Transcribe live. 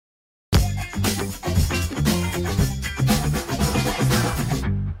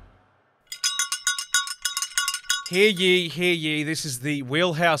Hear ye. This is the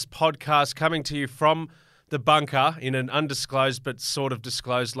Wheelhouse podcast coming to you from the bunker in an undisclosed but sort of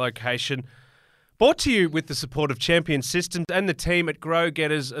disclosed location. Brought to you with the support of Champion Systems and the team at Grow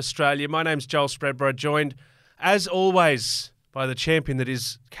Getters Australia. My name's Joel Spreadborough, joined, as always, by the champion that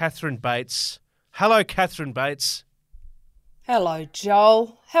is Catherine Bates. Hello, Catherine Bates. Hello,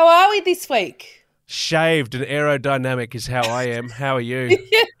 Joel. How are we this week? Shaved and aerodynamic is how I am. How are you?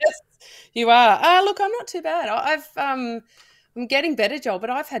 Yes, you are. Look, I'm not too bad. I'm getting better, Joel, but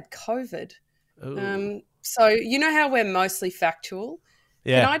I've had COVID. So you know how we're mostly factual?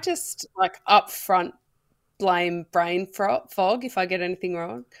 Yeah. Can I just up front blame brain fog if I get anything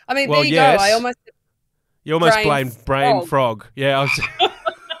wrong? I mean, there you go. You almost blamed brain frog. Yeah.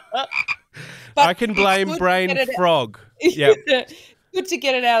 I can blame brain frog. Yeah. Good to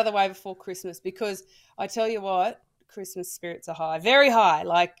get it out of the way before Christmas, because I tell you what, Christmas spirits are high, very high,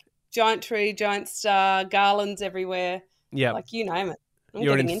 like giant tree, giant star, garlands everywhere. Yeah. Like you name it.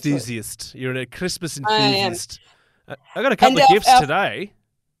 You're an enthusiast. You're a Christmas enthusiast. I got a couple of gifts today.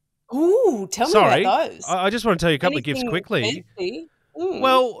 Ooh, tell me about those. I just want to tell you a couple of gifts quickly.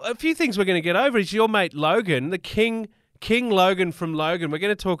 Well, a few things we're going to get over is your mate Logan, the King Logan from Logan. We're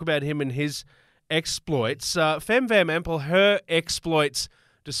going to talk about him and his exploits. Fem Van Ample, her exploits,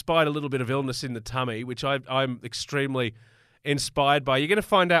 despite a little bit of illness in the tummy, which I'm extremely inspired by. You're going to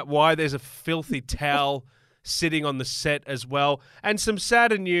find out why there's a filthy towel sitting on the set as well, and some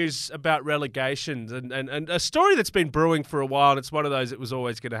sadder news about relegation and a story that's been brewing for a while, and it's one of those that was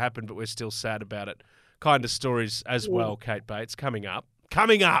always going to happen, but we're still sad about it kind of stories as well, Kate Bates, coming up. Well,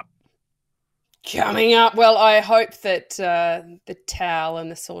 I hope that the towel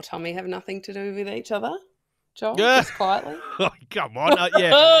and the sore tummy have nothing to do with each other, Joel, just quietly. Oh, come on.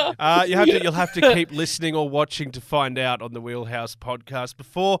 You'll have to keep listening or watching to find out on the Wheelhouse podcast.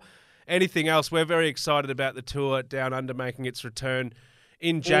 Before anything else, we're very excited about the tour Down Under making its return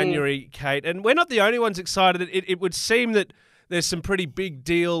in January, Kate. And we're not the only ones excited. It would seem that there's some pretty big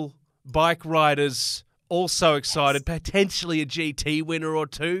deal bike riders also excited, potentially a GT winner or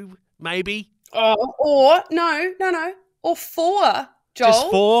two, maybe. Or four, Joel. Just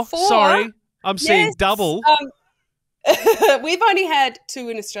four? Sorry. I'm seeing double. We've only had two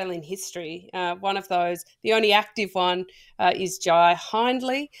in Australian history. One of those, the only active one, is Jai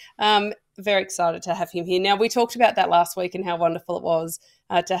Hindley. Very excited to have him here. Now, we talked about that last week and how wonderful it was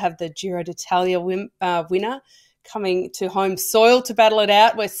to have the Giro d'Italia winner coming to home soil to battle it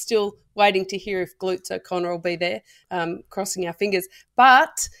out. We're still waiting to hear if Glutes O'Connor will be there, crossing our fingers.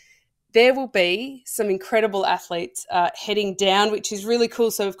 But there will be some incredible athletes heading down, which is really cool.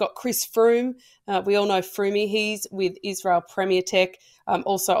 So we've got Chris Froome. We all know Froomey. He's with Israel Premier Tech.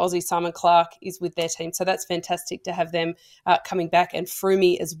 Also, Aussie Simon Clark is with their team. So that's fantastic to have them coming back, and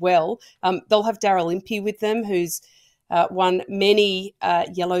Froomey as well. They'll have Daryl Impey with them, who's won many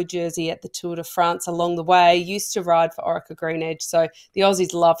yellow jersey at the Tour de France along the way, used to ride for Orica Green Edge. So the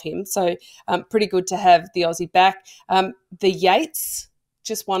Aussies love him. So pretty good to have the Aussie back. The Yates,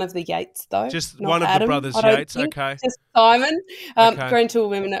 just one of the Yates, though. Just one of Adam, the brothers Yates, okay. Just Simon. Grand Tour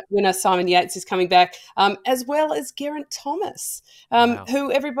winner Simon Yates is coming back, as well as Geraint Thomas,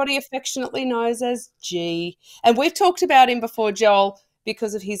 who everybody affectionately knows as G. And we've talked about him before, Joel,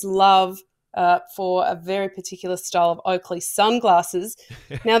 because of his love for a very particular style of Oakley sunglasses.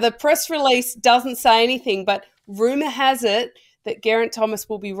 Now, the press release doesn't say anything, but rumour has it that Geraint Thomas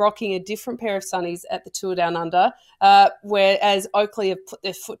will be rocking a different pair of sunnies at the Tour Down Under, whereas Oakley have put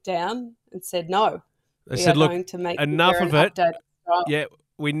their foot down and said no. They said, look, enough of it. Yeah,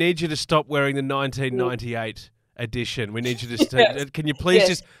 we need you to stop wearing the 1998 edition. We need you to can you please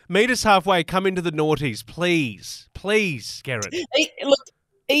just meet us halfway, come into the noughties, please, Geraint. Look,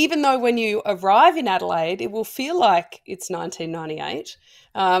 even though when you arrive in Adelaide, it will feel like it's 1998,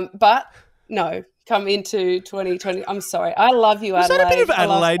 but no. Come into 2020. I'm sorry. I love you, Adelaide. Was that a bit of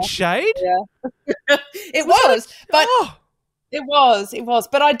Adelaide shade? Yeah. It was.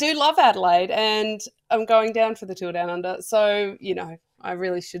 But I do love Adelaide, and I'm going down for the Tour Down Under. So, I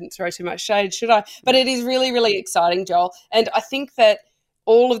really shouldn't throw too much shade, should I? But it is really, really exciting, Joel. And I think that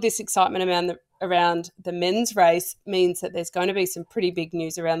all of this excitement around the men's race means that there's going to be some pretty big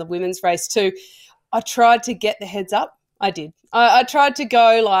news around the women's race too. I tried to get the heads up. I did. I tried to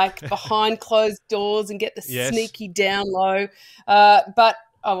go behind closed doors and get the sneaky down low, but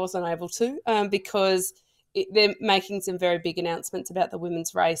I wasn't able to because they're making some very big announcements about the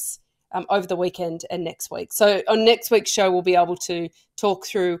women's race over the weekend and next week. So on next week's show, we'll be able to talk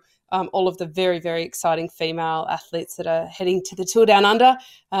through all of the very, very exciting female athletes that are heading to the Tour Down Under.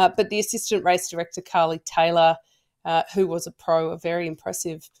 But the assistant race director, Carly Taylor, who was a very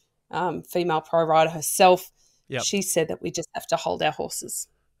impressive female pro rider herself, Yep. She said that we just have to hold our horses.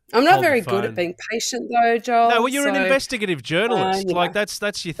 I'm not very good at being patient, though, Joel. No, well, you're an investigative journalist. Like that's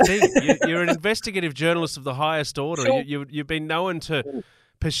your thing. You're an investigative journalist of the highest order. Sure. You've been known to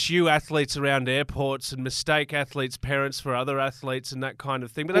pursue athletes around airports and mistake athletes' parents for other athletes and that kind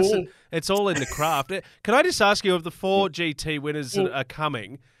of thing. But it's all in the craft. Can I just ask you, of the 4 GT winners that are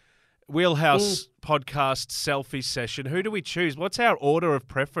coming, Wheelhouse podcast selfie session, who do we choose? What's our order of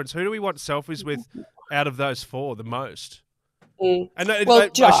preference? Who do we want selfies with out of those 4 the most? And well,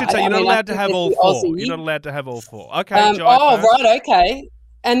 I should say, you're not allowed to have all 4. You're not allowed to have all 4. Okay, Jai first. Right, okay.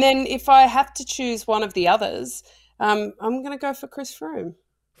 And then if I have to choose one of the others, I'm going to go for Chris Froome.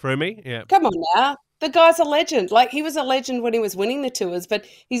 Froomey? Yeah. Come on now. The guy's a legend. Like, he was a legend when he was winning the Tours, but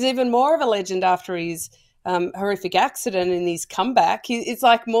he's even more of a legend after his horrific accident and his comeback. It's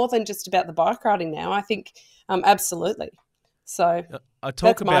like more than just about the bike riding now. I think absolutely. So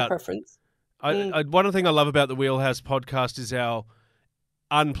that's my preference. One thing I love about the Wheelhouse podcast is our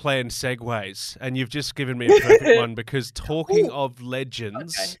unplanned segues, and you've just given me a perfect one because talking of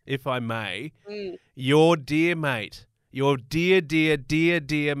legends, if I may, your dear mate, your dear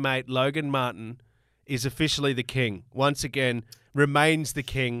mate, Logan Martin, is officially the king. Once again, remains the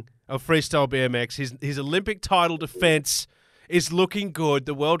king of freestyle BMX. His Olympic title defense is looking good.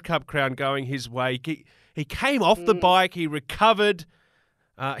 The World Cup crown going his way. He came off the bike. He recovered.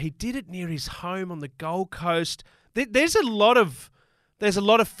 He did it near his home on the Gold Coast. There's a lot of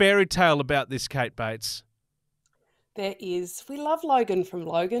fairy tale about this, Kate Bates. There is. We love Logan from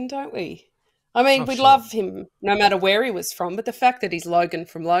Logan, don't we? I mean, we love him no matter where he was from, but the fact that he's Logan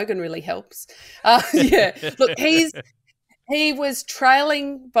from Logan really helps. Yeah, look, he was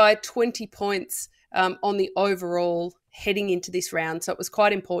trailing by 20 points on the overall heading into this round, so it was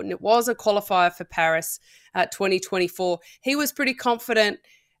quite important. It was a qualifier for Paris 2024. He was pretty confident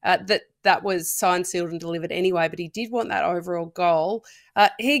that was signed, sealed and delivered anyway, but he did want that overall goal.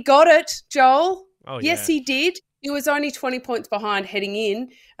 He got it, Joel. Oh, yes, he did. He was only 20 points behind heading in.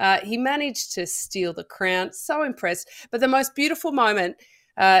 He managed to steal the crown. So impressed. But the most beautiful moment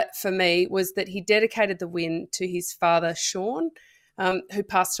for me was that he dedicated the win to his father, Sean, who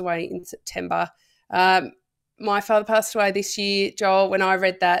passed away in September. My father passed away this year, Joel. When I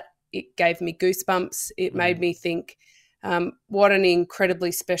read that, it gave me goosebumps. It made me think, what an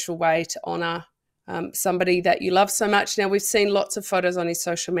incredibly special way to honour somebody that you love so much. Now, we've seen lots of photos on his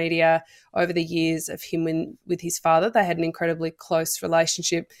social media over the years of him with his father. They had an incredibly close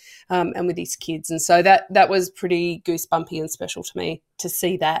relationship and with his kids. And so that was pretty goosebumpy and special to me to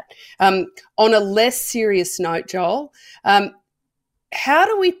see that. On a less serious note, Joel, how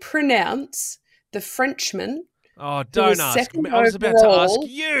do we pronounce the Frenchman? Oh, don't ask me. I was about to ask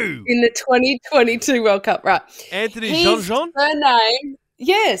you. In the 2022 World Cup, right. Anthony Jean-Jean? His surname,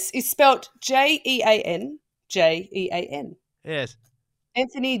 yes, is spelt Jean. Yes.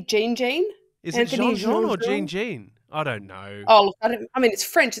 Anthony Jean? Is it Jean-Jean or Jean? I don't know. Oh, look, I mean, it's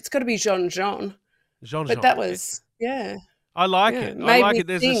French. It's got to be Jean-Jean. Jean-Jean. But that was, yeah. I like it. I like it.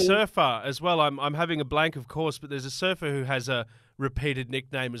 There's a surfer as well. I'm having a blank, of course, but there's a surfer who has a repeated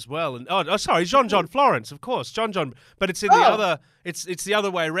nickname as well. And sorry, Jean Florence, of course, John. But it's in the other. It's the other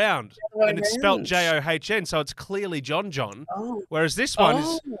way around, and it's spelt John. So it's clearly John. Oh. Whereas this one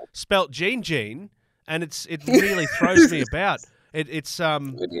is spelt Jean, and it really throws me about. It's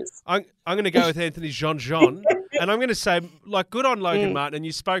I'm going to go with Anthony Jean, and I'm going to say, like, good on Logan Martin. And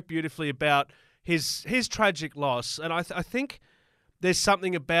you spoke beautifully about his tragic loss, and I think there's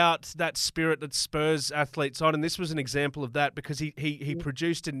something about that spirit that spurs athletes on, and this was an example of that because he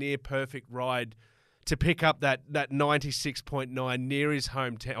produced a near perfect ride to pick up that 96.9 near his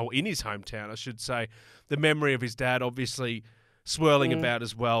hometown, or in his hometown, I should say. The memory of his dad obviously swirling about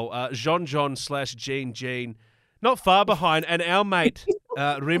as well. Jean, not far behind, and our mate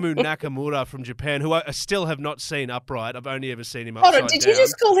Rimu Nakamura from Japan, who I still have not seen upright. I've only ever seen him upside down. Did you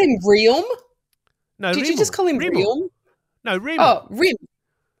just call him Rium? No, Did you just call him Rium? No, Rim. Oh, Rim.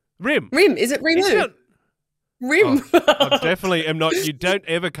 Rim. Is it Rimu? Rim. Oh, I definitely am not. You don't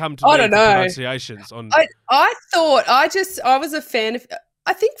ever come to me with pronunciations on. I thought I was a fan of.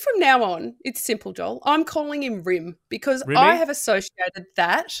 I think from now on it's simple, Joel. I'm calling him Rim because Rimmy? I have associated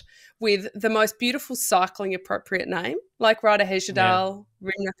that with the most beautiful cycling appropriate name, like Ryder Hesjedal,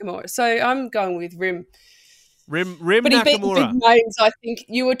 Rim Nakamura. So I'm going with Rim. Rim but Nakamura. He beat the big names. I think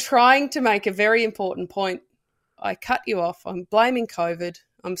you were trying to make a very important point. I cut you off. I'm blaming COVID.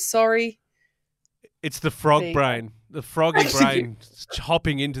 I'm sorry. It's the frog brain, the froggy brain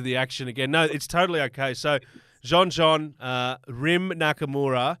hopping into the action again. No, it's totally okay. So, Jean, Rim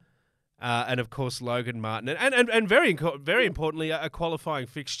Nakamura, and of course Logan Martin, and very importantly, a qualifying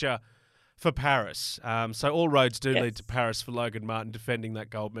fixture for Paris. So all roads do lead to Paris for Logan Martin defending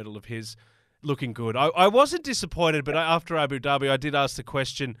that gold medal of his, looking good. I wasn't disappointed, but after Abu Dhabi, I did ask the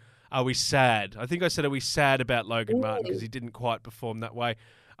question, are we sad? I think I said, are we sad about Logan Martin because he didn't quite perform that way?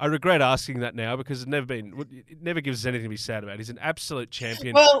 I regret asking that now because it never gives us anything to be sad about. He's an absolute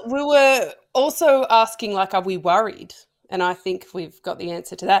champion. Well, we were also asking, like, are we worried? And I think we've got the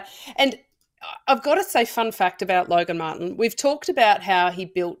answer to that. And I've got to say, fun fact about Logan Martin. We've talked about how he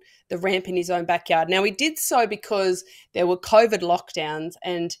built the ramp in his own backyard. Now, he did so because there were COVID lockdowns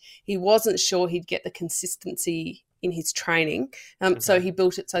and he wasn't sure he'd get the consistency in his training. So he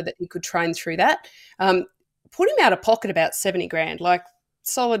built it so that he could train through that. Put him out of pocket about 70 grand, like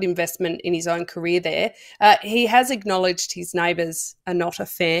solid investment in his own career there. He has acknowledged his neighbours are not a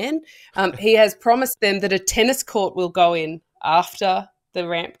fan. He has promised them that a tennis court will go in after the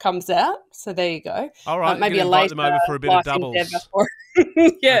ramp comes out. So there you go. All right, maybe a later them over for a bit of doubles.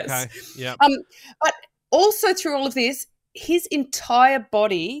 Yes. Okay. Yeah. But also through all of this, his entire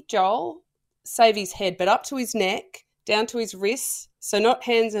body, Joel, save his head, but up to his neck, down to his wrists, so not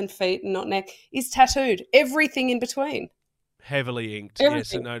hands and feet and not neck, is tattooed. Everything in between. Heavily inked.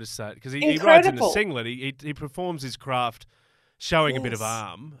 Everything. Yes, I noticed that. Because he rides in a singlet. He performs his craft showing a bit of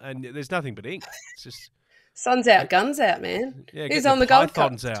arm, and there's nothing but ink. It's just... Sun's out, guns out, man. Yeah, he's on the Gold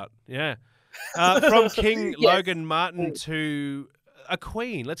Coast. Out. Yeah. From King Logan Martin to a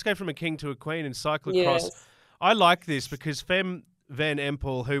queen. Let's go from a king to a queen in cyclocross. Yes. I like this because Fem Van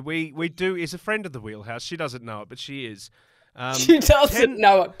Empel, who we do, is a friend of the Wheelhouse. She doesn't know it, but she is. She doesn't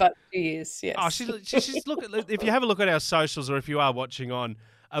know it, but she is, yes. Oh, she's look at, if you have a look at our socials or if you are watching on,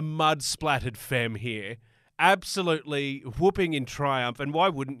 a mud-splattered Fem here, absolutely whooping in triumph. And why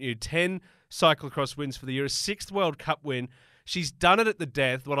wouldn't you? 10 cyclocross wins for the year, a 6th World Cup win. She's done it at the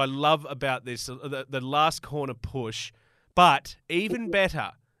death. What I love about this, the last corner push. But even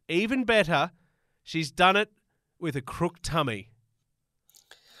better, she's done it with a crook tummy.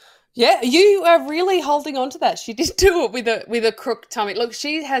 Yeah, you are really holding on to that. She did do it with a crook tummy. Look,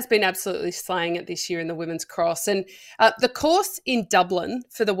 she has been absolutely slaying it this year in the women's cross. And the course in Dublin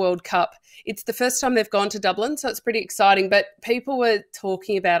for the World Cup, it's the first time they've gone to Dublin, so it's pretty exciting. But people were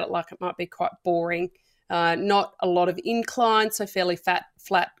talking about it like it might be quite boring. Not a lot of incline, so fairly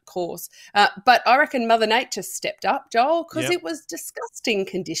flat course. But I reckon Mother Nature stepped up, Joel, because it was disgusting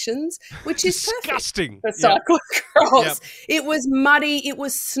conditions, which is disgusting perfect for cyclocross. Yep. It was muddy, it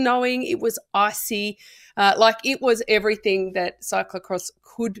was snowing, it was icy. It was everything that cyclocross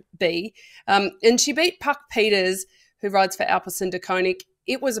could be. And she beat Puck Peters, who rides for Alpecin Deceuninck.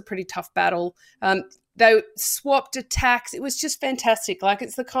 It was a pretty tough battle. They swapped attacks. It was just fantastic. Like,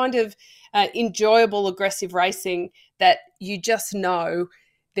 it's the kind of enjoyable, aggressive racing that you just know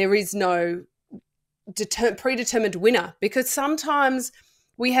there is no predetermined winner, because sometimes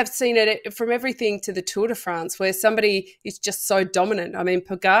we have seen it from everything to the Tour de France where somebody is just so dominant. I mean,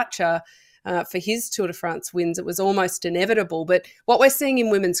 Pogacar, for his Tour de France wins, it was almost inevitable. But what we're seeing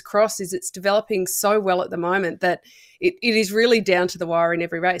in women's cross is it's developing so well at the moment that it is really down to the wire in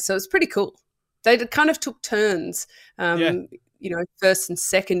every race. So it's pretty cool. They kind of took turns, first and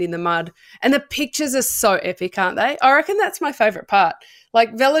second in the mud. And the pictures are so epic, aren't they? I reckon that's my favourite part.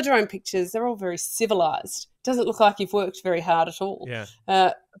 Like, velodrome pictures, they're all very civilised. Doesn't look like you've worked very hard at all. Yeah.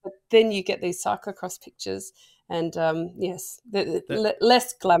 But then you get these cyclocross pictures and,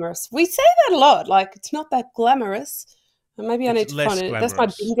 less glamorous. We say that a lot, like, it's not that glamorous. Maybe I need to find it. That's my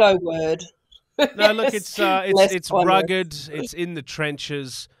bingo word. No, look, it's rugged. It's in the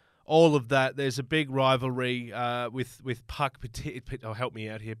trenches. All of that. There's a big rivalry with Puck. Oh, help me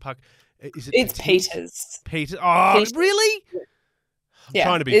out here, Puck. It's Peters. Peters. Oh, Peters. Really? I'm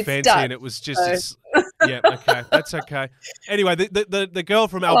trying to be fancy, Dutch, and it was just. Okay, that's okay. Anyway, the girl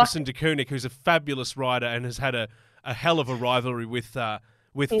from Alpecin Deceuninck, who's a fabulous rider and has had a hell of a rivalry with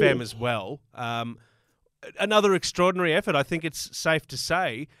Fem as well. Another extraordinary effort, I think it's safe to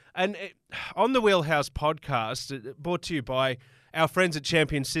say. And on the Wheelhouse podcast, brought to you by our friends at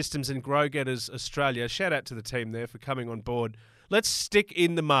Champion Systems and Grow Getters Australia. Shout out to the team there for coming on board. Let's stick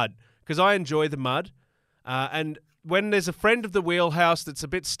in the mud, because I enjoy the mud. And when there's a friend of the Wheelhouse that's a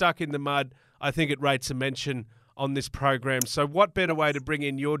bit stuck in the mud, I think it rates a mention on this program. So what better way to bring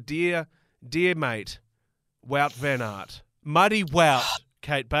in your dear mate, Wout van Aert. Muddy Wout,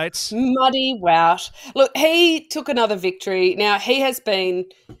 Kate Bates. Muddy Wout. Look, he took another victory. Now, he has been...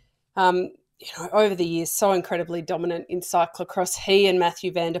 over the years, so incredibly dominant in cyclocross. He and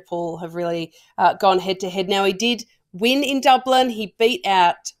Matthew van der Poel have really gone head-to-head. Now, he did win in Dublin. He beat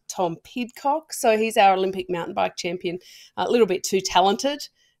out Tom Pidcock, so he's our Olympic mountain bike champion. A little bit too talented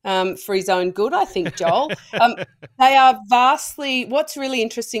for his own good, I think, Joel. They are vastly – what's really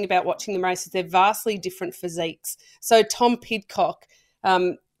interesting about watching them race is they're vastly different physiques. So Tom Pidcock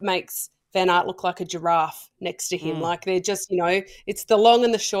makes Van Aert look like a giraffe next to him. Like they're just, it's the long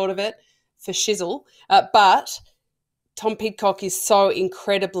and the short of it for shizzle. But Tom Pidcock is so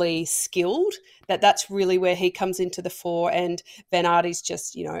incredibly skilled that's really where he comes into the fore, and Van Aert is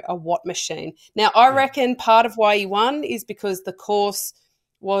just, a watt machine. Now, I reckon part of why he won is because the course –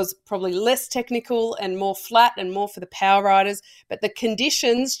 was probably less technical and more flat and more for the power riders. But the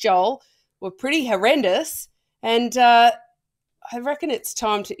conditions, Joel, were pretty horrendous. And I reckon it's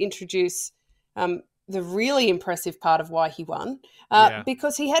time to introduce the really impressive part of why he won,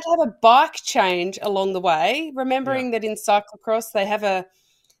 because he had to have a bike change along the way, remembering that in cyclocross they have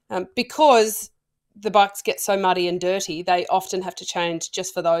because the bikes get so muddy and dirty, they often have to change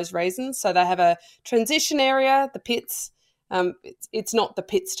just for those reasons. So they have a transition area, the pits. It's not the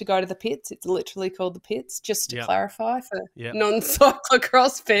pits to go to the pits. It's literally called the pits, just to clarify for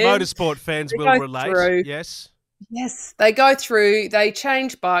non-cyclocross fans. Motorsport fans will relate, yes. Yes, they go through, they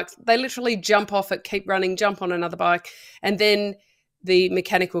change bikes. They literally jump off it, keep running, jump on another bike, and then the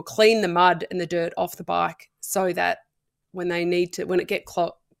mechanic will clean the mud and the dirt off the bike so that when it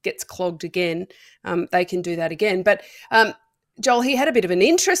gets clogged again, they can do that again. But Joel, he had a bit of an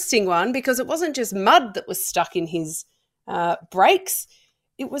interesting one because it wasn't just mud that was stuck in his brakes,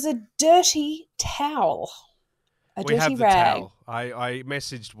 it was a dirty towel, we dirty have the rag. Towel. I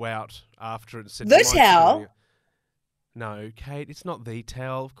messaged Wout after and said, the towel? No, Kate, it's not the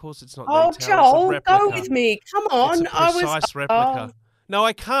towel. Of course it's not the towel. Joel, go with me. Come on. It's a precise replica. No,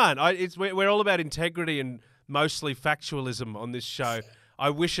 I can't. We're all about integrity and mostly factualism on this show.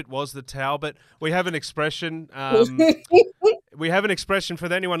 I wish it was the towel, but we have an expression. We have an expression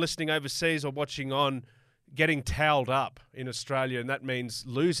for anyone listening overseas or watching on, getting towelled up in Australia, and that means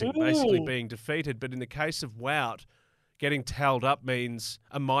losing, basically being defeated. But in the case of Wout, getting towelled up means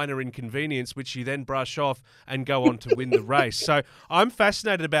a minor inconvenience, which you then brush off and go on to win the race. So I'm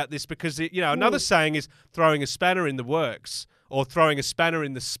fascinated about this because, another saying is throwing a spanner in the works or throwing a spanner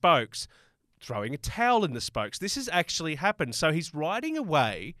in the spokes, throwing a towel in the spokes. This has actually happened. So he's riding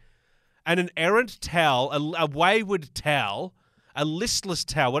away and an errant towel, a wayward towel, a listless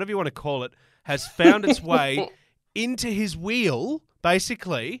towel, whatever you want to call it, has found its way into his wheel,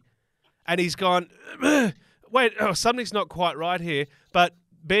 basically, and he's gone, wait, something's not quite right here. But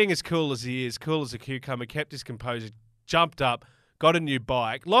being as cool as he is, cool as a cucumber, kept his composure, jumped up, got a new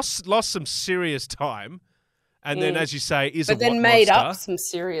bike, lost some serious time, and then, as you say, but then made up some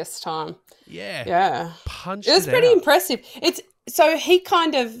serious time. Yeah. Punched it was pretty impressive. So he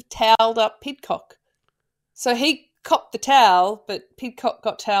kind of towelled up Pidcock. So he copped the towel, but Pidcock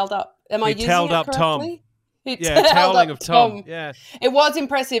got towelled up. Am I using it correctly? Tom. Toweling of Tom. Yeah, it was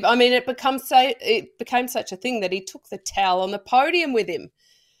impressive. I mean, it became such a thing that he took the towel on the podium with him.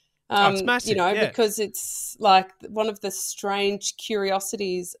 It's massive, because it's like one of the strange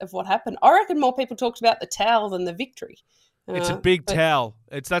curiosities of what happened. I reckon more people talked about the towel than the victory. It's a big towel.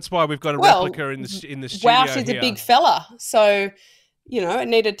 That's why we've got a replica in the studio. Wout is a big fella, so it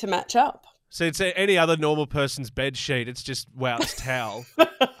needed to match up. So it's any other normal person's bed sheet. It's just Wout's towel.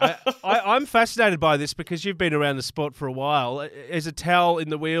 I'm fascinated by this because you've been around the sport for a while. Is a towel in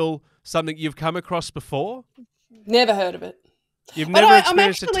the wheel something you've come across before? Never heard of it. You've never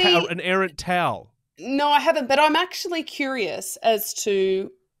experienced an errant towel? No, I haven't. But I'm actually curious as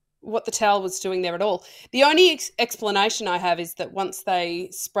to what the towel was doing there at all. The only explanation I have is that once they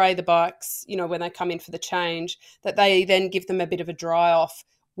spray the bikes, when they come in for the change, that they then give them a bit of a dry off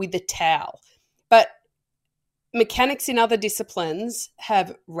with the towel. But mechanics in other disciplines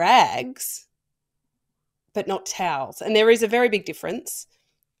have rags, but not towels. And there is a very big difference.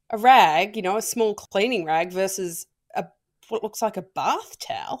 A rag, a small cleaning rag versus what looks like a bath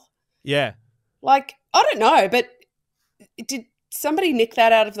towel. Yeah. Like, I don't know, but did somebody nick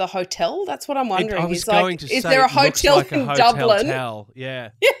that out of the hotel? That's what I'm wondering. Is there a hotel in Dublin? Towel. Yeah.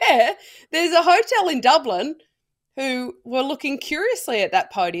 Yeah. There's a hotel in Dublin who were looking curiously at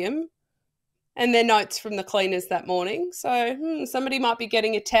that podium and their notes from the cleaners that morning. So somebody might be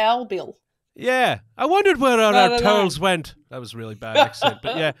getting a towel bill. Yeah. I wondered where our towels went. That was a really bad accent.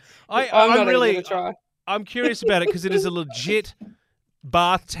 But yeah, I'm curious about it because it is a legit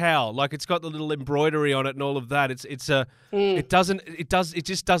bath towel. Like it's got the little embroidery on it and all of that. It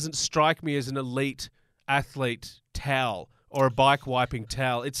just doesn't strike me as an elite athlete towel or a bike wiping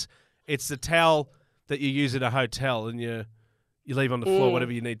towel. It's the towel that you use in a hotel and you leave on the floor,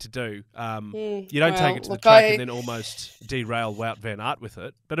 whatever you need to do. You don't take it to the track and then almost derail Wout Van Aert with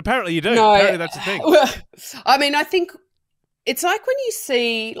it. But apparently you do. No, apparently that's the thing. I mean, I think It's like when you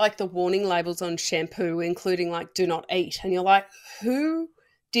see like the warning labels on shampoo, including like do not eat, and you're like, who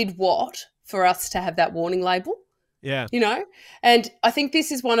did what for us to have that warning label? Yeah. You know? And I think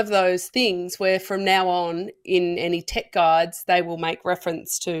this is one of those things where from now on in any tech guides, they will make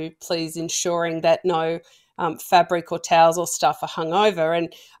reference to please ensuring that no fabric or towels or stuff are hung over.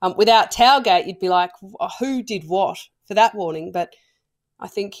 And without Tailgate, you'd be like, who did what for that warning? But I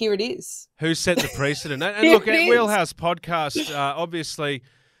think here it is. Who set the precedent? And look, at Wheelhouse Podcast, obviously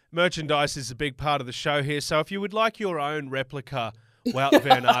merchandise is a big part of the show here. So if you would like your own replica Wout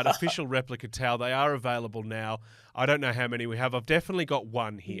van Aert official replica towel, they are available now. I don't know how many we have. I've definitely got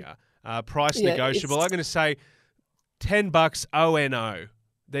one here. Price negotiable. I'm going to say $10 ONO.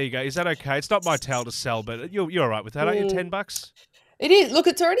 There you go. Is that okay? It's not my towel to sell, but you're all right with that, aren't you? $10? It is. Look,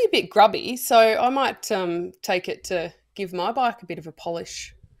 it's already a bit grubby, so I might take it to give my bike a bit of a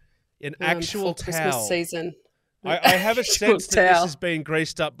polish. An actual towel. Christmas season. I have a sense that this has been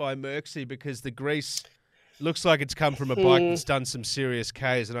greased up by Merxy because the grease looks like it's come from a bike that's done some serious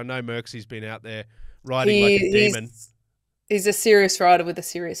Ks, and I know Merxy's been out there riding like a demon. He's a serious rider with a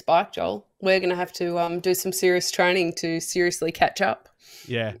serious bike, Joel. We're going to have to do some serious training to seriously catch up.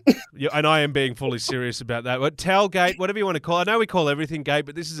 Yeah, and I am being fully serious about that. But towel gate, whatever you want to call it. I know we call everything gate,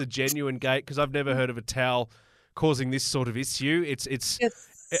 but this is a genuine gate because I've never heard of a towel causing this sort of issue. It's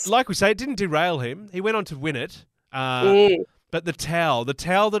like we say, it didn't derail him. He went on to win it. But the towel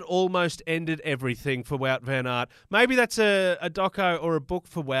that almost ended everything for Wout van Aert. Maybe that's a doco or a book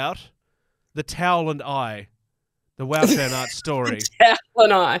for Wout. The Towel and I. The Wout van Aert story. The Towel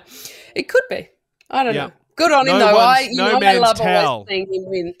and I. It could be. I don't know. Good on him, though. I love always seeing him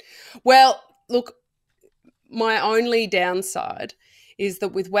win. Well, look, my only downside is that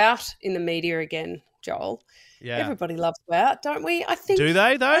with Wout in the media again, Joel, everybody loves Wout, don't we? I think. Do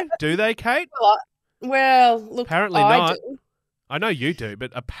they, though? Do they, Kate? Well, look, apparently not. I know you do,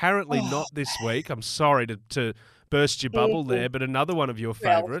 but apparently not this week. I'm sorry to burst your bubble there, but another one of your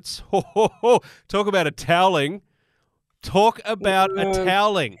favourites. Talk about a toweling. Talk about a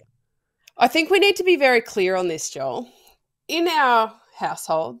toweling. I think we need to be very clear on this, Joel. In our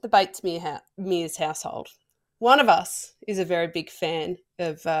household, the Batesmere's household, one of us is a very big fan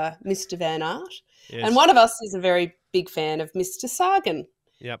of Mr. Van Aert, and one of us is a very big fan of Mr. Sagan.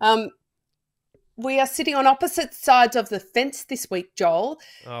 Yep. We are sitting on opposite sides of the fence this week, Joel.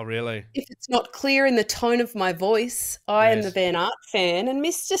 Oh, really? If it's not clear in the tone of my voice, I am the Van Aert fan, and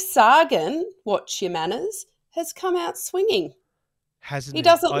Mr. Sagan, watch your manners, has come out swinging. Hasn't he?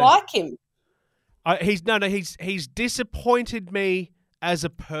 Doesn't like him. He's disappointed me as a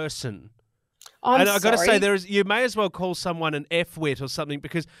person. I've got to say, you may as well call someone an F-wit or something,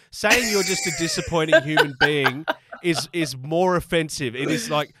 because saying you're just a disappointing human being is more offensive. It is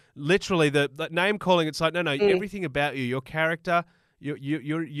like literally the name calling. It's like no, everything about you, your character,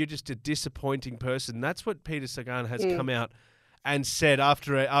 you're just a disappointing person. That's what Peter Sagan has come out and said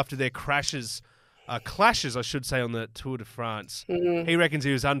after their clashes, I should say, on the Tour de France. He reckons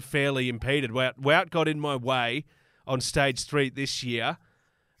he was unfairly impeded. Wout got in my way on stage 3 this year.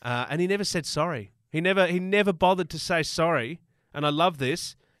 And he never said sorry. He never bothered to say sorry. And I love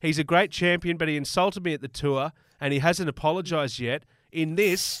this. He's a great champion, but he insulted me at the Tour, and he hasn't apologised yet. In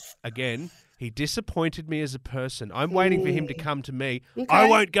this, again, he disappointed me as a person. I'm waiting for him to come to me. Okay. I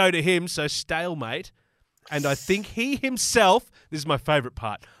won't go to him, so stalemate. And I think he himself, this is my favourite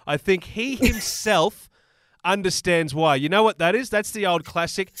part, I think he himself understands why. You know what that is? That's the old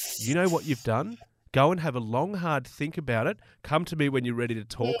classic, you know what you've done? Go and have a long, hard think about it. Come to me when you're ready to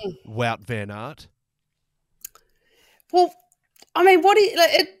talk. Wout van Aert. Well, I mean,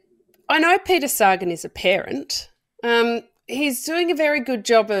 I know Peter Sagan is a parent. He's doing a very good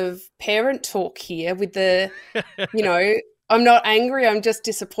job of parent talk here with the, I'm not angry, I'm just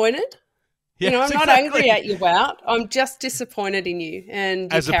disappointed. Yes, I'm not angry at you, Wout. I'm just disappointed in you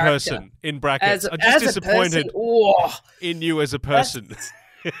and your as a character. Person, in brackets. I'm just disappointed in you as a person.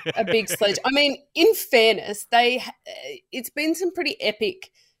 A big sledge. I mean, in fairness, it's been some pretty epic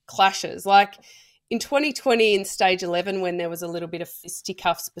clashes. Like in 2020 in stage 11 when there was a little bit of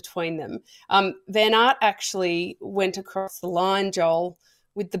fisticuffs between them, Van Aert actually went across the line, Joel,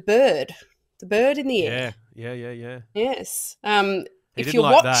 with the bird in the air. Yeah. Yes. If you're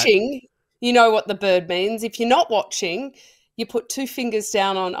watching, you know what the bird means. If you're not watching, you put 2 fingers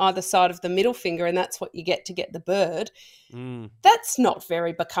down on either side of the middle finger, and that's what you get to get the bird. That's not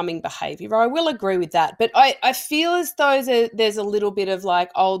very becoming behaviour. I will agree with that. But I feel as though there's a little bit of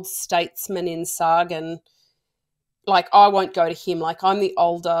like old statesman in Sagan. Like, I won't go to him. Like, I'm the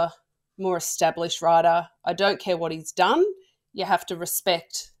older, more established rider. I don't care what he's done. You have to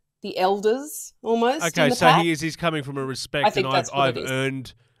respect the elders almost. Okay, in the so pack. he's coming from a respect, and I've it is.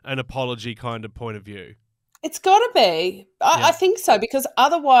 earned an apology kind of point of view. It's got to be. I think so, because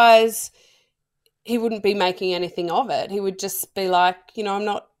otherwise he wouldn't be making anything of it. He would just be like,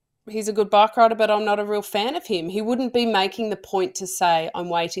 he's a good bike rider, but I'm not a real fan of him. He wouldn't be making the point to say, I'm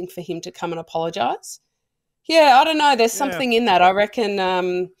waiting for him to come and apologise. Yeah, I don't know. There's something in that. I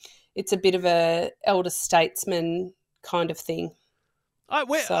reckon it's a bit of a elder statesman kind of thing.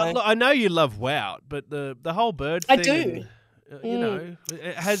 I know you love Wout, but the whole bird thing. I do.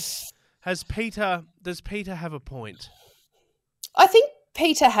 Does Peter have a point? I think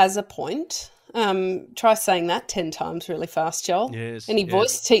Peter has a point. Try saying that 10 times really fast, Joel. Yes. Any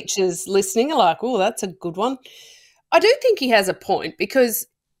voice teachers listening are like, oh, that's a good one. I do think he has a point, because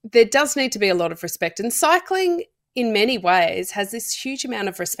there does need to be a lot of respect. And cycling in many ways has this huge amount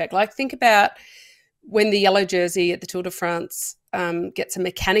of respect. Like, think about when the yellow jersey at the Tour de France gets a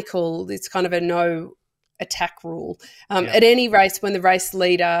mechanical, it's kind of a no attack rule. At any race, when the race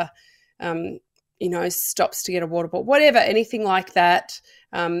leader, stops to get a water bottle, whatever, anything like that,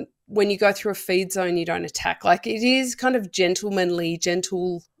 when you go through a feed zone, you don't attack. Like, it is kind of gentlewomanly,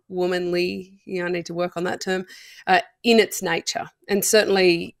 I need to work on that term, in its nature. And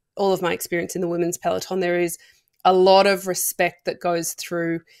certainly all of my experience in the women's peloton, there is a lot of respect that goes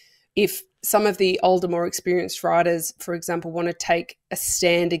through. If some of the older, more experienced riders, for example, want to take a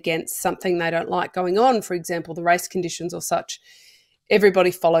stand against something they don't like going on, for example, the race conditions or such,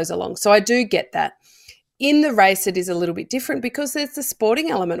 everybody follows along. So I do get that. In the race, it is a little bit different, because there's the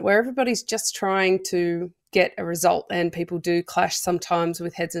sporting element where everybody's just trying to get a result, and people do clash sometimes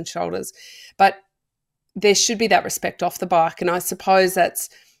with heads and shoulders. But there should be that respect off the bike. And I suppose that's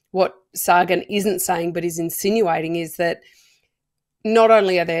what Sagan isn't saying but is insinuating, is that not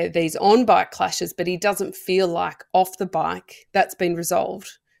only are there these on-bike clashes, but he doesn't feel like off the bike that's been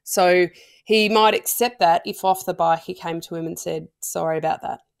resolved. So he might accept that if off the bike he came to him and said, sorry about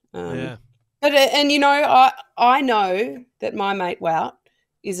that. But I know that my mate Wout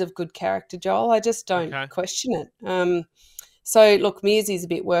is of good character, Joel. I just don't question it. So, look, Mearsy's a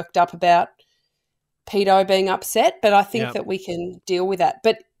bit worked up about Pedo being upset, but I think that we can deal with that.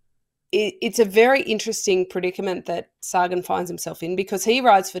 But it's a very interesting predicament that Sagan finds himself in, because he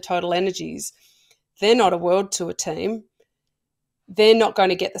rides for Total Energies. They're not a World Tour team. They're not going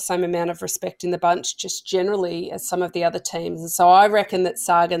to get the same amount of respect in the bunch just generally as some of the other teams. And so I reckon that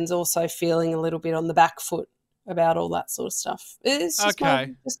Sagan's also feeling a little bit on the back foot about all that sort of stuff. It's just my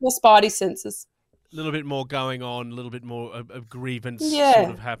spidey senses. A little bit more going on, a little bit more of grievance sort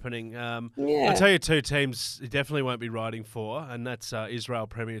of happening. I'll tell you two teams he definitely won't be riding for, and that's Israel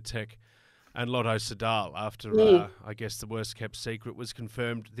Premier Tech and Lotto Soudal, after, I guess, the worst-kept secret was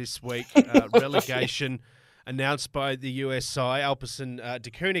confirmed this week. Relegation announced by the USI. Alpecin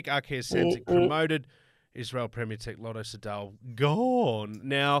De Koenig, Arkea Samsic promoted. Israel Premier Tech, Lotto Soudal gone.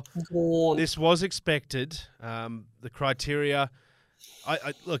 Now, this was expected. The criteria...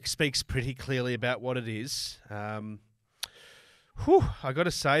 look, speaks pretty clearly about what it is. I got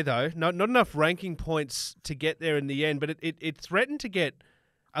to say, though, not enough ranking points to get there in the end, but it threatened to get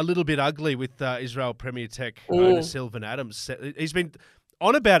a little bit ugly with Israel Premier Tech owner Sylvan Adams. He's been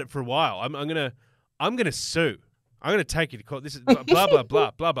on about it for a while. I'm gonna sue. I'm gonna take you to court. This is blah blah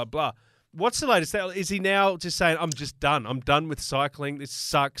blah blah blah blah. What's the latest? Is he now just saying, I'm just done. I'm done with cycling. This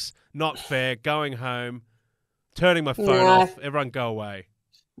sucks. Not fair. Going home. Turning my phone off. Everyone go away.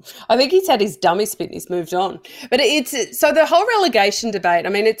 I think he's had his dummy spin. He's moved on. But so the whole relegation debate, I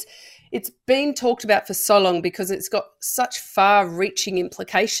mean, it's been talked about for so long because it's got such far-reaching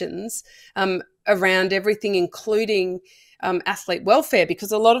implications around everything, including athlete welfare,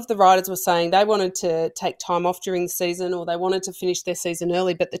 because a lot of the riders were saying they wanted to take time off during the season, or they wanted to finish their season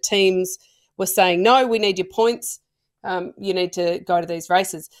early, but the teams were saying, no, we need your points. You need to go to these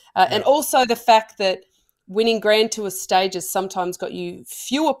races. And also the fact that winning Grand Tour stages sometimes got you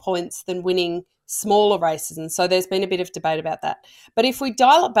fewer points than winning smaller races. And so there's been a bit of debate about that. But if we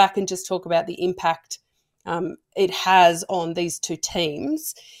dial it back and just talk about the impact it has on these two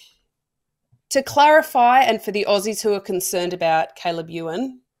teams, to clarify, and for the Aussies who are concerned about Caleb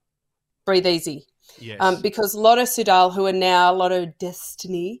Ewan, breathe easy. Yes. Because Lotto Soudal, who are now Lotto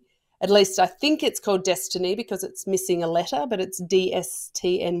Destiny, at least I think it's called Destiny because it's missing a letter, but it's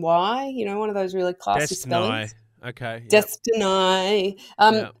DSTNY, one of those really classy spellings. Okay. Yep. Destiny.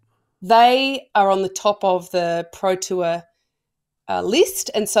 They are on the top of the Pro Tour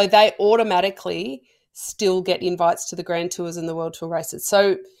list, and so they automatically still get invites to the Grand Tours and the World Tour races.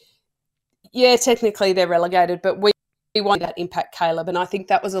 So, yeah, technically they're relegated, but we want that impact Caleb, and I think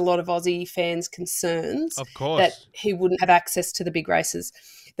that was a lot of Aussie fans' concerns, of course, that he wouldn't have access to the big races.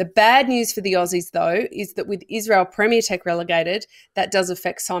 The bad news for the Aussies, though, is that with Israel Premier Tech relegated, that does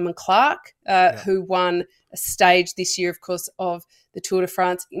affect Simon Clark, who won a stage this year, of course, of the Tour de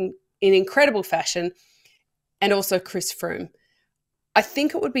France in incredible fashion, and also Chris Froome. I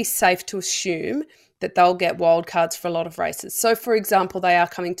think it would be safe to assume that they'll get wildcards for a lot of races. So, for example, they are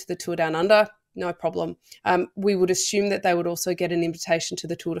coming to the Tour Down Under, no problem. We would assume that they would also get an invitation to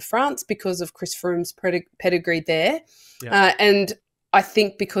the Tour de France because of Chris Froome's pedigree there. Yeah. And I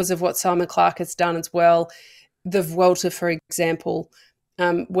think because of what Simon Clark has done as well, the Vuelta, for example,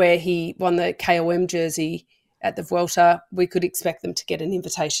 where he won the KOM jersey at the Vuelta, we could expect them to get an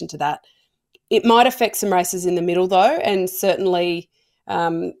invitation to that. It might affect some races in the middle, though, and certainly,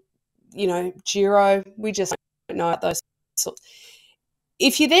 Giro, we just don't know those sorts.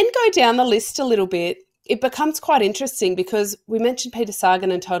 If you then go down the list a little bit, it becomes quite interesting because we mentioned Peter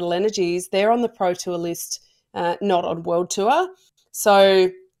Sagan and Total Energies. They're on the Pro Tour list, not on World Tour. So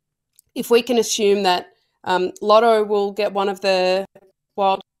if we can assume that Lotto will get one of the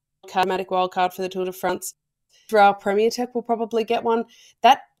automatic wildcard for the Tour de France, Israel Premier Tech will probably get one.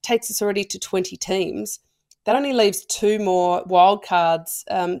 That takes us already to 20 teams. That only leaves 2 more wildcards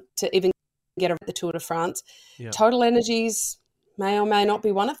to even get at the Tour de France. Yeah. Total Energies may or may not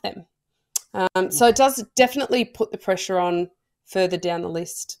be one of them. So it does definitely put the pressure on further down the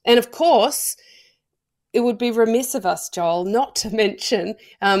list. And, of course, it would be remiss of us, Joel, not to mention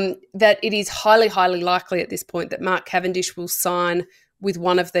that it is highly, highly likely at this point that Mark Cavendish will sign with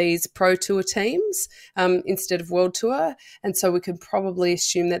one of these Pro Tour teams instead of World Tour. And so we can probably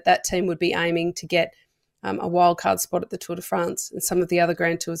assume that that team would be aiming to get a wildcard spot at the Tour de France and some of the other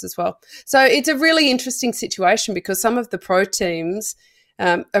Grand Tours as well. So it's a really interesting situation because some of the pro teams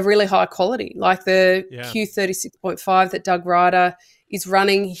are really high quality, like the Q36.5 that Doug Ryder is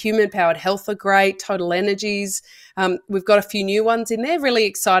running. Human Powered Health are great, Total Energies. We've got a few new ones in there, really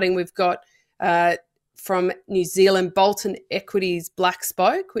exciting. We've got from New Zealand, Bolton Equities Black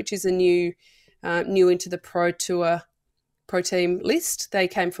Spoke, which is a new into the Pro Tour Pro Team list. They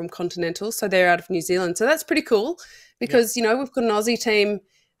came from Continental, so they're out of New Zealand. So that's pretty cool because, we've got an Aussie team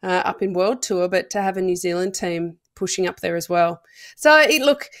up in World Tour, but to have a New Zealand team pushing up there as well. So,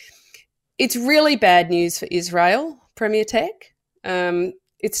 it's really bad news for Israel Premier Tech.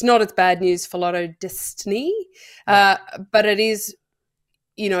 It's not as bad news for Lotto Destiny, but it is,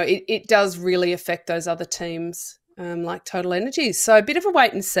 it does really affect those other teams like Total Energies. So a bit of a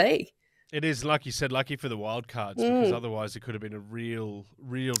wait and see. It is, like you said, lucky for the wild cards because otherwise it could have been a real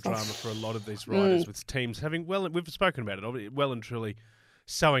drama for a lot of these riders with teams having, we've spoken about it, well and truly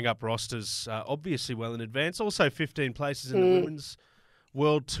sewing up rosters, obviously well in advance. Also 15 places in the Women's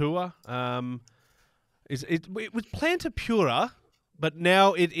World Tour. It was Plantapura, but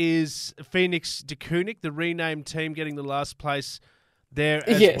now it is Phoenix de Koenig, the renamed team, getting the last place there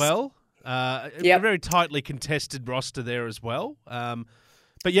as well. A very tightly contested roster there as well.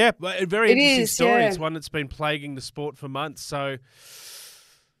 But yeah, a very interesting story. It's one that's been plaguing the sport for months. So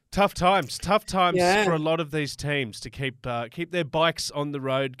tough times for a lot of these teams to keep their bikes on the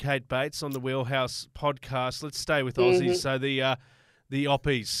road. Kate Bates on the Wheelhouse podcast. Let's stay with Aussies. So the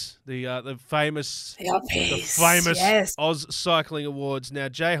Oppies, the famous Oz Cycling Awards. Now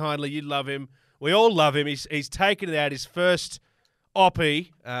Jay Hindley, you love him. We all love him. He's taken out his first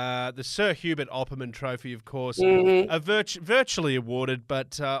Oppie, the Sir Hubert Opperman Trophy, of course, virtually awarded,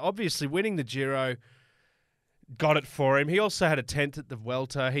 but obviously winning the Giro got it for him. He also had a 10th at the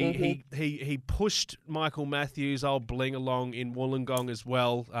Vuelta. He pushed Michael Matthews, old Bling, along in Wollongong as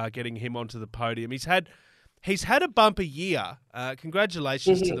well, getting him onto the podium. He's had a bumper year.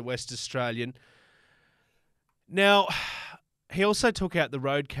 Congratulations to the West Australian. Now, he also took out the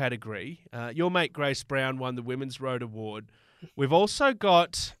road category. Your mate Grace Brown won the Women's Road Award. We've also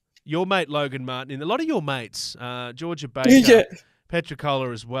got your mate Logan Martin and a lot of your mates, Georgia Baker, Petra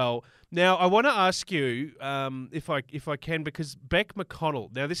Kohler as well. Now, I want to ask you, if I can, because Beck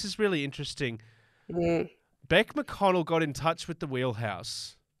McConnell. Now, this is really interesting. Beck McConnell got in touch with the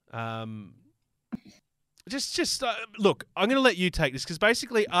Wheelhouse. Look, I'm going to let you take this because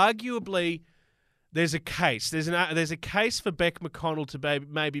basically, arguably, there's a case. There's a case for Beck McConnell to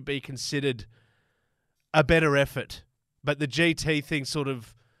maybe be considered a better effort. But the GT thing sort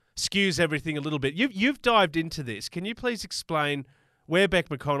of skews everything a little bit. You've dived into this. Can you please explain where Beck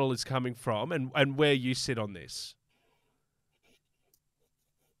McConnell is coming from and where you sit on this?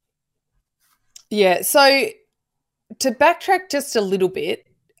 Yeah, so to backtrack just a little bit,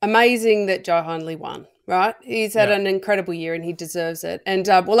 amazing that Joe Hindley won, right? He's had an incredible year and he deserves it. And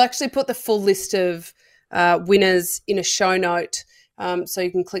we'll actually put the full list of winners in a show note So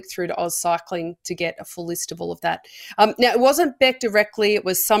you can click through to Oz Cycling to get a full list of all of that. Now, it wasn't Beck directly. It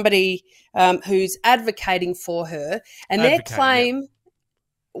was somebody who's advocating for her. And their claim,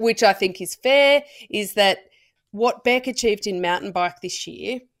 which I think is fair, is that what Beck achieved in mountain bike this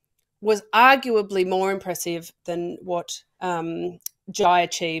year was arguably more impressive than what Jai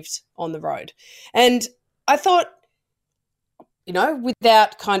achieved on the road. And I thought,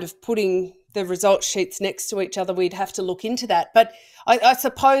 without kind of putting the result sheets next to each other, we'd have to look into that. But I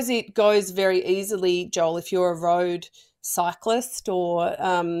suppose it goes very easily, Joel, if you're a road cyclist or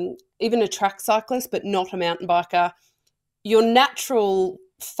even a track cyclist but not a mountain biker, your natural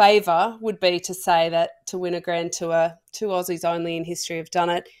favour would be to say that to win a Grand Tour, 2 Aussies only in history have done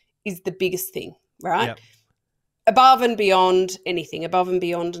it, is the biggest thing, right? Yep. Above and beyond anything, above and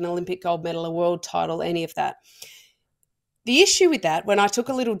beyond an Olympic gold medal, a world title, any of that. The issue with that, when I took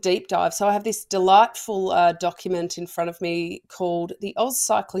a little deep dive, so I have this delightful document in front of me called the Oz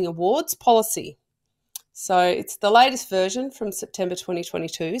Cycling Awards Policy. So it's the latest version from September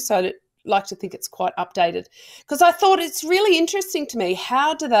 2022, so I'd like to think it's quite updated, because I thought it's really interesting to me,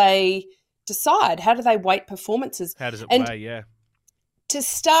 how do they decide? How do they weight performances? How does it weigh, yeah. To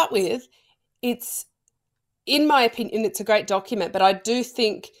start with, it's, in my opinion, it's a great document, but I do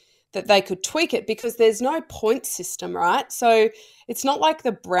think that they could tweak it because there's no point system, right? So it's not like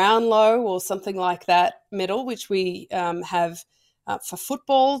the Brownlow or something like that medal, which we have for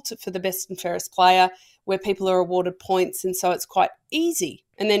football for the best and fairest player, where people are awarded points, and so it's quite easy.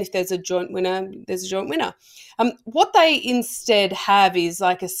 And then if there's a joint winner, there's a joint winner. What they instead have is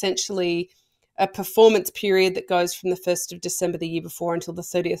like essentially a performance period that goes from the 1st of December the year before until the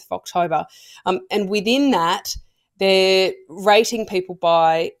 30th of October. And within that, they're rating people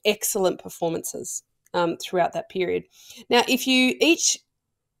by excellent performances throughout that period. Now, if you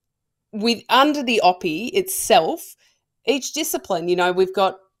under the OPI itself, each discipline, we've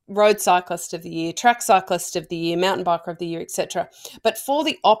got road cyclist of the year, track cyclist of the year, mountain biker of the year, etc. But for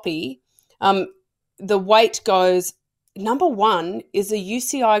the OPI, the weight goes, number 1 is a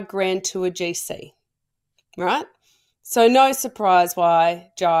UCI Grand Tour GC, right? So no surprise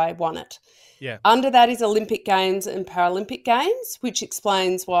why Jai won it. Yeah. Under that is Olympic Games and Paralympic Games, which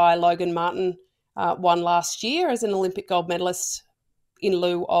explains why Logan Martin won last year as an Olympic gold medalist in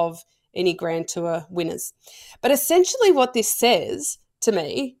lieu of any Grand Tour winners. But essentially what this says to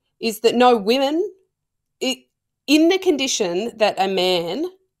me is that no women, in the condition that a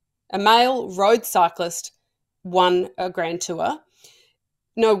male road cyclist won a Grand Tour,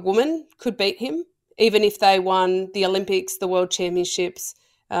 no woman could beat him, even if they won the Olympics, the World Championships,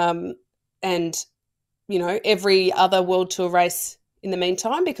 and, every other World Tour race in the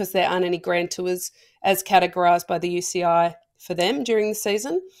meantime, because there aren't any Grand Tours as categorised by the UCI for them during the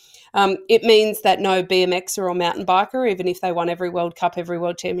season. It means that no BMXer or mountain biker, even if they won every World Cup, every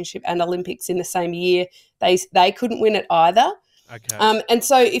World Championship and Olympics in the same year, they couldn't win it either. Okay. And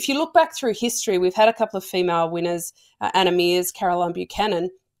so if you look back through history, we've had a couple of female winners, Anna Mears, Caroline Buchanan,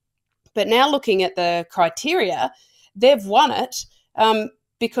 but now looking at the criteria, they've won it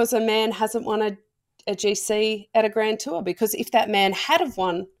because a man hasn't won a GC at a Grand Tour, because if that man had have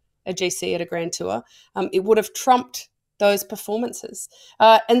won a GC at a Grand Tour, it would have trumped those performances.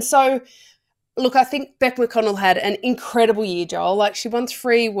 And so, look, I think Beck McConnell had an incredible year, Joel. Like, she won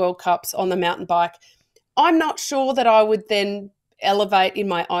 3 World Cups on the mountain bike. I'm not sure that I would then elevate in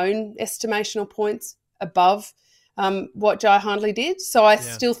my own estimational points above what Jai Hindley did. So I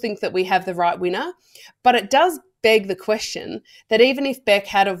still think that we have the right winner. But it does beg the question that even if Beck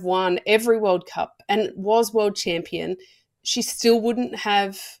had have won every World Cup and was world champion, she still wouldn't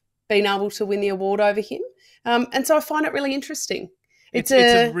have been able to win the award over him. And so I find it really interesting. It's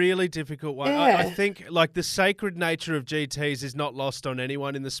a really difficult one. Yeah. I think like the sacred nature of GTs is not lost on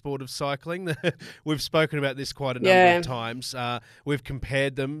anyone in the sport of cycling. We've spoken about this quite a number of times. We've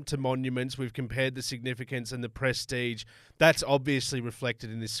compared them to monuments. We've compared the significance and the prestige. That's obviously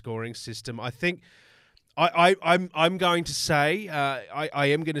reflected in this scoring system. I think I'm going to say, I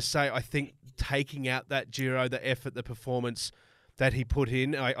am going to say, I think taking out that Giro, the effort, the performance that he put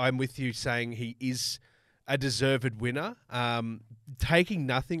in, I'm with you saying he is a deserved winner. Taking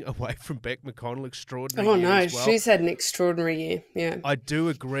nothing away from Beck McConnell, extraordinary year as well. She's had an extraordinary year, yeah. I do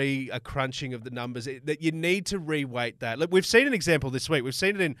agree, a crunching of the numbers, that you need to reweight that. Look, we've seen an example this week. We've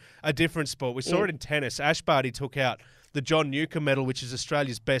seen it in a different sport. We saw it in tennis. Ash Barty took out the John Newcombe medal, which is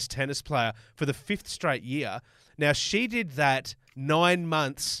Australia's best tennis player, for the 5th straight year. Now, she did that 9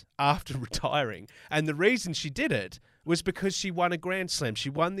 months after retiring, and the reason she did it was because she won a Grand Slam. She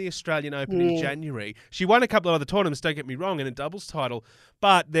won the Australian Open in January. She won a couple of other tournaments, don't get me wrong, and a doubles title.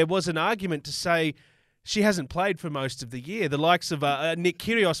 But there was an argument to say she hasn't played for most of the year. The likes of Nick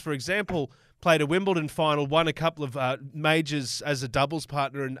Kyrgios, for example, played a Wimbledon final, won a couple of majors as a doubles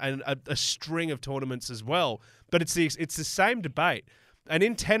partner, and a string of tournaments as well. But it's the same debate. And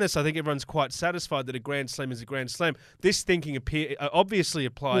in tennis, I think everyone's quite satisfied that a Grand Slam is a Grand Slam. This thinking obviously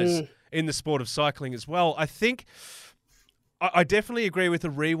applies in the sport of cycling as well. I think I definitely agree with the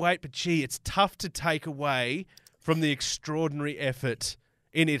reweight, but gee, it's tough to take away from the extraordinary effort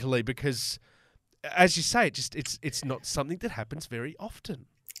in Italy because, as you say, it's not something that happens very often.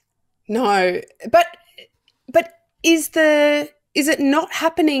 No, but is it not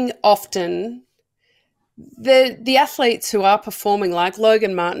happening often? The athletes who are performing, like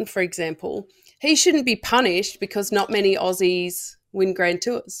Logan Martin, for example, he shouldn't be punished because not many Aussies win Grand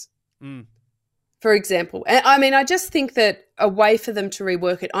Tours, for example. And I mean, I just think that a way for them to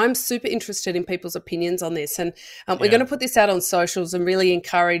rework it, I'm super interested in people's opinions on this. And we're going to put this out on socials and really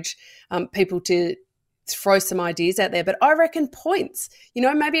encourage people to throw some ideas out there. But I reckon points,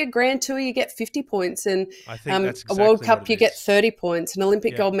 maybe a Grand Tour you get 50 points and I think that's exactly a World Cup you get 30 points, an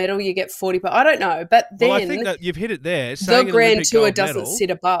Olympic gold medal you get 40 points. I don't know. But then I think that you've hit it there. The Grand Tour doesn't sit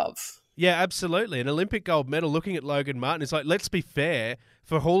above. Yeah, absolutely. An Olympic gold medal, looking at Logan Martin, is like, let's be fair,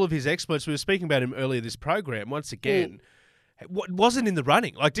 for all of his exploits, we were speaking about him earlier this program, once again, wasn't in the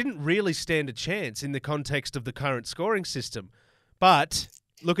running, didn't really stand a chance in the context of the current scoring system. But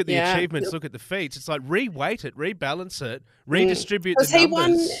look at the achievements, look at the feats. It's like reweight it, rebalance it, redistribute the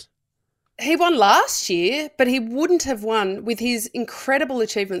numbers. He won last year, but he wouldn't have won with his incredible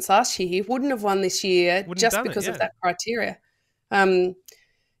achievements last year. He wouldn't have won this year just because of that criteria. And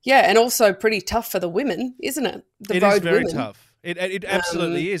also pretty tough for the women, isn't it? It is very tough. It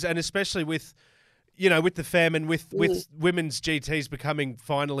absolutely is, and especially with the Fem and with women's GTs becoming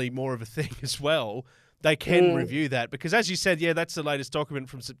finally more of a thing as well. They can review that because, as you said, that's the latest document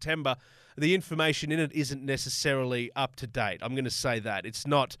from September. The information in it isn't necessarily up to date. I'm going to say that it's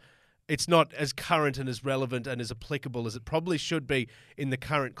not as current and as relevant and as applicable as it probably should be in the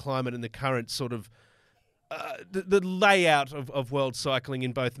current climate and the current sort of the layout of world cycling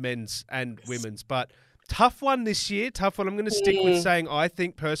in both men's and women's. But tough one this year. Tough one. I'm going to stick with saying I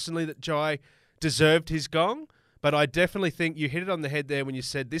think personally that Jai deserved his gong, but I definitely think you hit it on the head there when you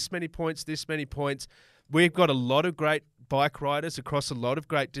said this many points. We've got a lot of great bike riders across a lot of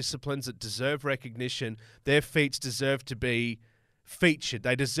great disciplines that deserve recognition. Their feats deserve to be featured.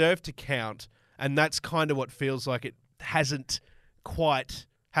 They deserve to count, and that's kind of what feels like it hasn't quite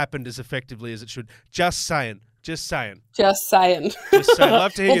happened as effectively as it should. Just saying. Love to hear your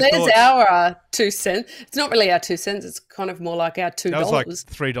thoughts. There's our 2 cents. It's not really our 2 cents. It's kind of more like our $2. That was like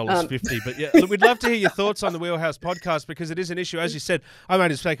 $3.50. But yeah, look, we'd love to hear your thoughts on the Wheelhouse podcast because it is an issue. As you said, I made a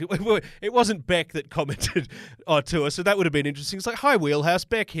mistake. It wasn't Beck that commented to us, so that would have been interesting. It's like, hi, Wheelhouse,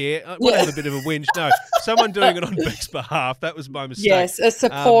 Beck here. What had a bit of a whinge? No, someone doing it on Beck's behalf. That was my mistake. Yes, a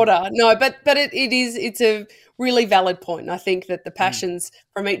supporter. No, but it's a really valid point. I think that the passions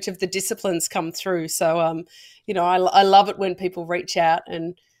from each of the disciplines come through. So, I love it when people reach out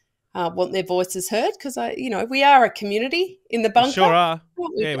and want their voices heard because we are a community in the bunker. We sure are.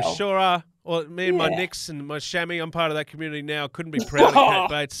 We sure are. Well, me and my Nicks and my chamois, I'm part of that community now. Couldn't be prouder, Cat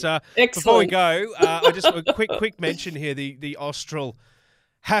Bates. Before we go, I just a quick mention here: the Austral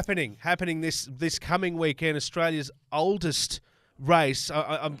happening this coming weekend. Australia's oldest race.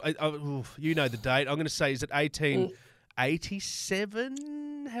 You know the date. I'm going to say is it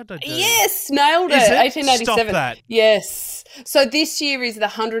 1887? How did I do? Yes, nailed it. 1887. Stop that. Yes. So this year is the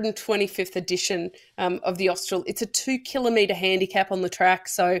 125th edition of the Austral. It's a 2-kilometre handicap on the track.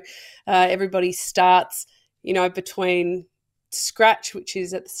 So everybody starts, between scratch, which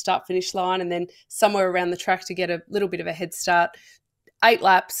is at the start-finish line, and then somewhere around the track to get a little bit of a head start. 8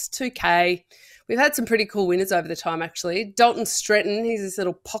 laps, 2K. We've had some pretty cool winners over the time, actually. Dalton Stretton, he's this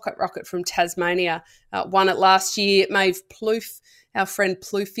little pocket rocket from Tasmania, won it last year. Maeve Plouffe, our friend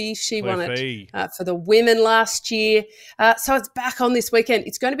Plouffe, she won it for the women last year. So it's back on this weekend.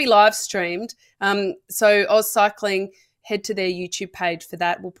 It's going to be live streamed. So Oz Cycling, head to their YouTube page for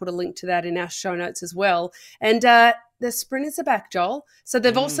that. We'll put a link to that in our show notes as well. And the sprinters are back, Joel. So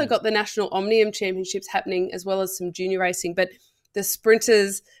they've also got the National Omnium Championships happening as well as some junior racing. But the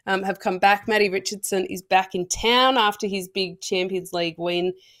sprinters have come back. Matty Richardson is back in town after his big Champions League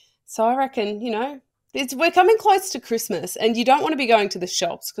win. So I reckon, we're coming close to Christmas and you don't want to be going to the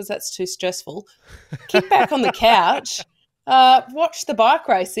shops because that's too stressful. Kick back on the couch, watch the bike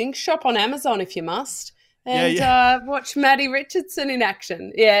racing, shop on Amazon if you must, and watch Matty Richardson in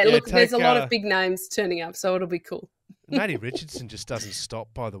action. Look, there's a lot of big names turning up, so it'll be cool. Matty Richardson just doesn't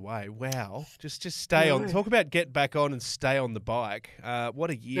stop, by the way. Wow. Just stay on. Talk about get back on and stay on the bike. What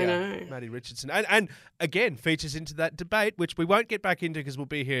a year, Matty Richardson. And again, features into that debate, which we won't get back into because we'll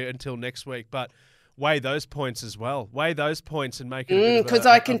be here until next week. But weigh those points as well. Weigh those points and make it because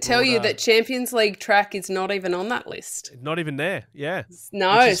I can tell you that Champions League track is not even on that list. Not even there, yeah.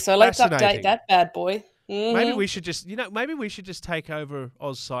 No, so let's update that bad boy. Mm-hmm. Maybe we should just take over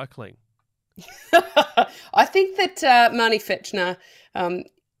Oz Cycling. I think that Marnie Fetchner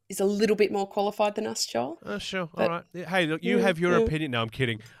is a little bit more qualified than us, Joel. Oh, sure. All right. Hey, look, you have your opinion. No, I'm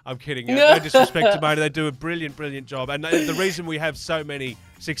kidding. No disrespect to Marnie. They do a brilliant job. And the reason we have so many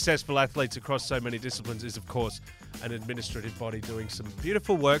successful athletes across so many disciplines is, of course, an administrative body doing some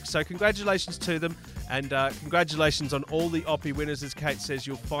beautiful work. So congratulations to them. And congratulations on all the Oppie winners. As Kate says,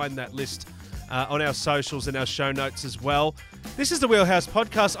 you'll find that list on our socials and our show notes as well. This is the Wheelhouse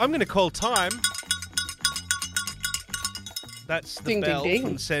Podcast. I'm going to call time. That's the bell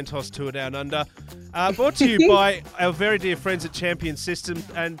from Santos Tour Down Under. Brought to you by our very dear friends at Champion System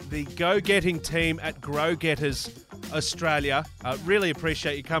and the Go-Getting team at Grow Getters Australia. Really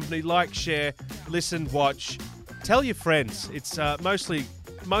appreciate your company. Like, share, listen, watch. Tell your friends. It's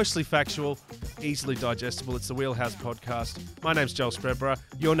mostly factual, easily digestible. It's the Wheelhouse Podcast. My name's Joel Spreadborough.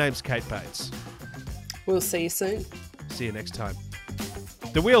 Your name's Kate Bates. We'll see you soon. See you next time.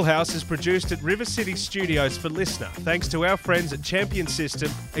 The Wheelhouse is produced at River City Studios for Listener, thanks to our friends at Champion System,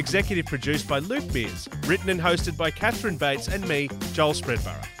 executive produced by Luke Mears, written and hosted by Catherine Bates and me, Joel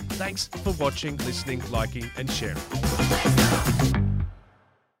Spreadborough. Thanks for watching, listening, liking and sharing.